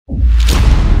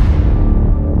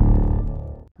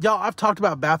Y'all, I've talked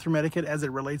about bathroom etiquette as it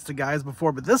relates to guys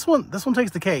before, but this one takes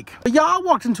the cake. But y'all, I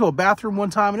walked into a bathroom one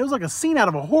time and it was like a scene out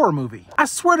of a horror movie. I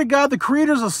swear to God, the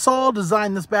creators of Saw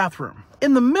designed this bathroom.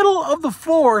 In the middle of the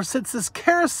floor sits this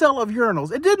carousel of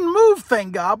urinals. It didn't move,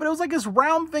 thank God, but it was like this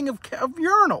round thing of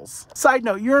urinals. Side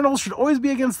note, urinals should always be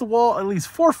against the wall, at least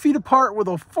 4 feet apart with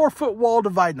a 4-foot wall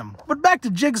dividing them. But back to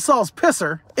Jigsaw's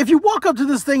pisser. If you walk up to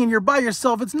this thing and you're by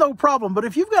yourself, it's no problem. But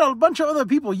if you've got a bunch of other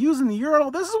people using the urinal,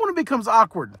 this is when it becomes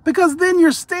awkward. Because then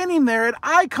you're standing there at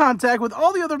eye contact with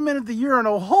all the other men at the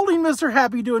urinal holding Mr.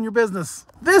 Happy doing your business.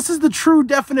 This is the true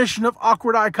definition of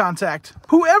awkward eye contact.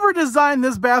 Whoever designed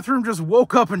this bathroom just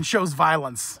woke up and chose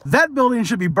violence. That building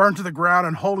should be burnt to the ground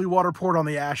and holy water poured on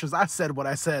the ashes. I said what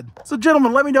I said. So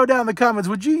gentlemen, let me know down in the comments,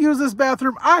 would you use this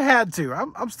bathroom? I had to.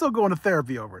 I'm still going to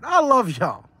therapy over it. I love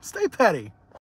y'all. Stay petty.